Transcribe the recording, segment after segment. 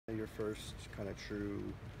your first kind of true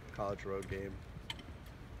college road game?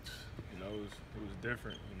 You know, it was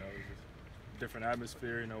different. You know, it was a different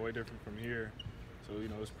atmosphere. You know, way different from here. So you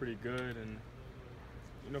know, it was pretty good. And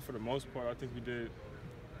you know, for the most part, I think we did.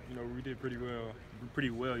 You know, we did pretty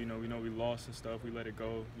well. You know, we lost and stuff. We let it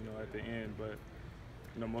go. You know, at the end, but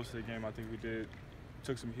you know, most of the game, I think we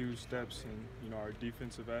took some huge steps in, you know, our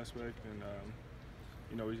defensive aspect, and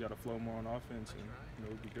you know, we got to flow more on offense, and you know,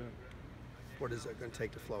 we'll be good. What is it going to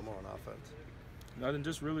take to flow more on offense? Nothing,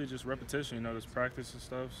 just really just repetition. You know, just practice and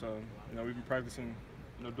stuff. So you know, we've been practicing,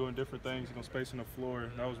 you know, doing different things. You know, spacing the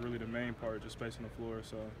floor. That was really the main part, just spacing the floor.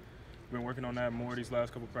 So we've been working on that more these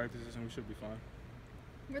last couple practices, and we should be fine.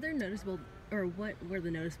 Were there noticeable, or what were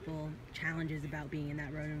the noticeable challenges about being in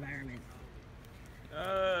that road environment?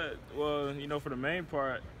 Well, you know, for the main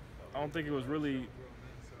part, I don't think it was really,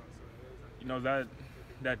 you know,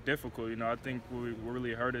 that difficult. You know, I think what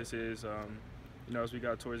really hurt us is, you know, as we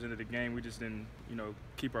got towards the end of the game, we just didn't, you know,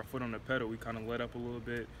 keep our foot on the pedal. We kind of let up a little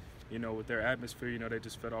bit, you know, with their atmosphere. You know, they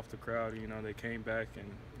just fed off the crowd. You know, they came back and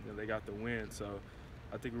you know, they got the win. So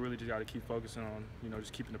I think we really just got to keep focusing on, you know,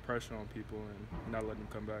 just keeping the pressure on people and not letting them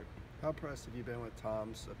come back. How impressed have you been with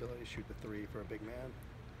Tom's ability to shoot the three for a big man?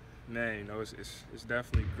 Man, you know, it's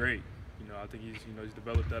definitely great. You know, I think he's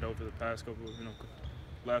developed that over the past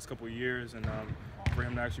last couple of years, and for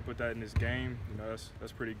him to actually put that in his game, you know,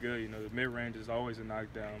 that's pretty good. You know, the mid-range is always a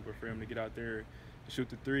knockdown, but for him to get out there and shoot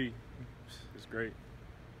the three, it's great.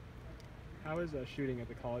 How is shooting at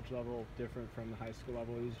the college level different from the high school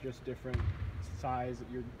level? Is it just different size that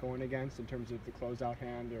you're going against in terms of the closeout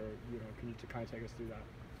hand, or you know, can you kind of take us through that?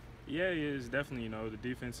 Yeah, it's definitely, you know, the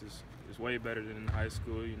defense is way better than in high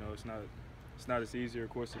school. You know, it's not as easy. Of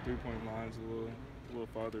course, the three-point line's a little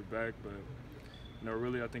farther back, but you know,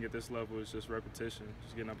 really, I think at this level, it's just repetition,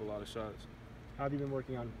 just getting up a lot of shots. How have you been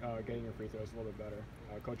working on getting your free throws a little bit better?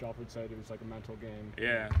 Coach Alford said it was like a mental game.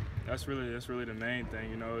 Yeah, that's really the main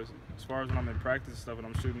thing. You know, as far as when I'm in practice and stuff and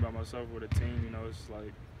I'm shooting by myself with a team, you know, it's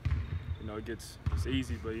like, you know, it's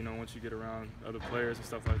easy, but you know, once you get around other players and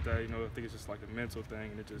stuff like that, you know, I think it's just like a mental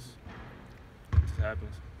thing, and it just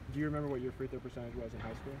happens. Do you remember what your free throw percentage was in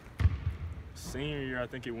high school? Senior year, I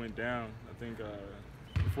think it went down. I think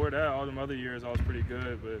before that, all them other years, I was pretty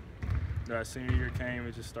good, but that senior year came,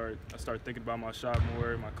 I started thinking about my shot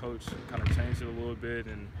more. My coach kind of changed it a little bit,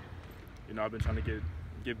 and you know, I've been trying to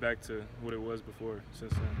get back to what it was before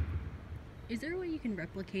since then. Is there a way you can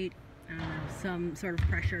replicate some sort of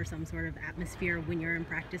pressure, some sort of atmosphere when you're in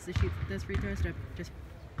practice to shoot those free throws?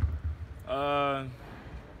 I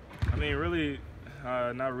mean, really,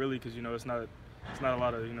 not really, because you know, it's not a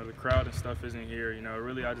lot of, you know, the crowd and stuff isn't here. You know,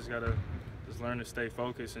 really, I just gotta learn to stay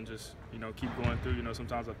focused and just, you know, keep going through. You know,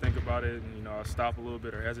 sometimes I think about it and, you know, I stop a little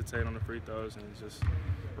bit or hesitate on the free throws and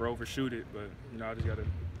or overshoot it. But you know, I just gotta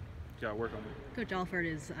work on it. Coach Alford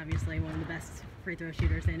is obviously one of the best free throw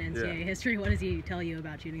shooters in NCAA history. What does he tell you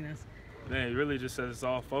about shooting those? Man, he really just says it's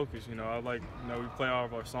all focus. You know, you know, we play all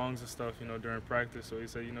of our songs and stuff, you know, during practice. So he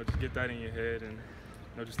said, you know, just get that in your head and,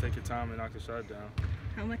 you know, just take your time and knock the shot down.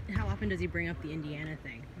 How often does he bring up the Indiana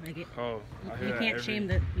thing? Like you can't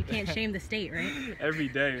shame the state, right? Every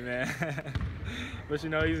day, man. But you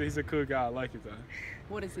know, he's a cool guy. I like it though.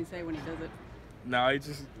 What does he say when he does it? No, he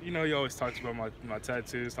just, you know, he always talks about my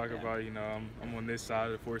tattoos, about, you know, I'm on this side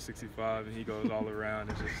of the 465 and he goes all around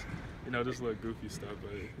and just, you know, just little goofy stuff,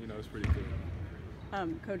 but you know, it's pretty cool.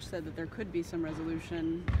 Coach said that there could be some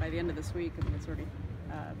resolution by the end of this week. I think it's already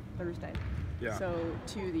Thursday. Yeah. So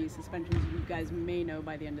to these suspensions, you guys may know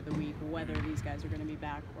by the end of the week whether these guys are going to be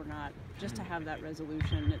back or not. Just to have that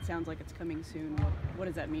resolution, it sounds like it's coming soon. What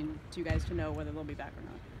does that mean to you guys to know whether they'll be back or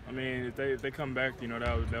not? I mean, if they come back, you know,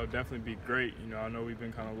 that would definitely be great. You know, I know we've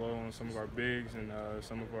been kind of low on some of our bigs, and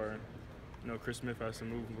some of our, you know, Chris Smith has to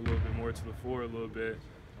move a little bit more to the floor a little bit.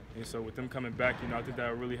 And so with them coming back, you know, I think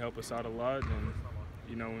that will really help us out a lot. And,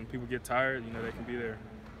 you know, when people get tired, you know, they can be there.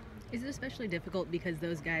 Is it especially difficult because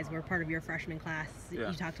those guys were part of your freshman class? Yeah.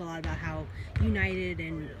 You talked a lot about how united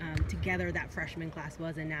and together that freshman class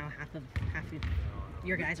was, and now half of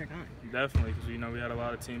your guys are gone. Definitely, because, you know, we had a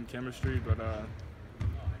lot of team chemistry, but,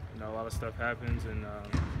 you know, a lot of stuff happens, and,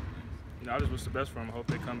 you know, I just wish the best for them. I hope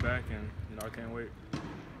they come back, and, you know, I can't wait.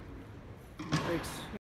 Thanks.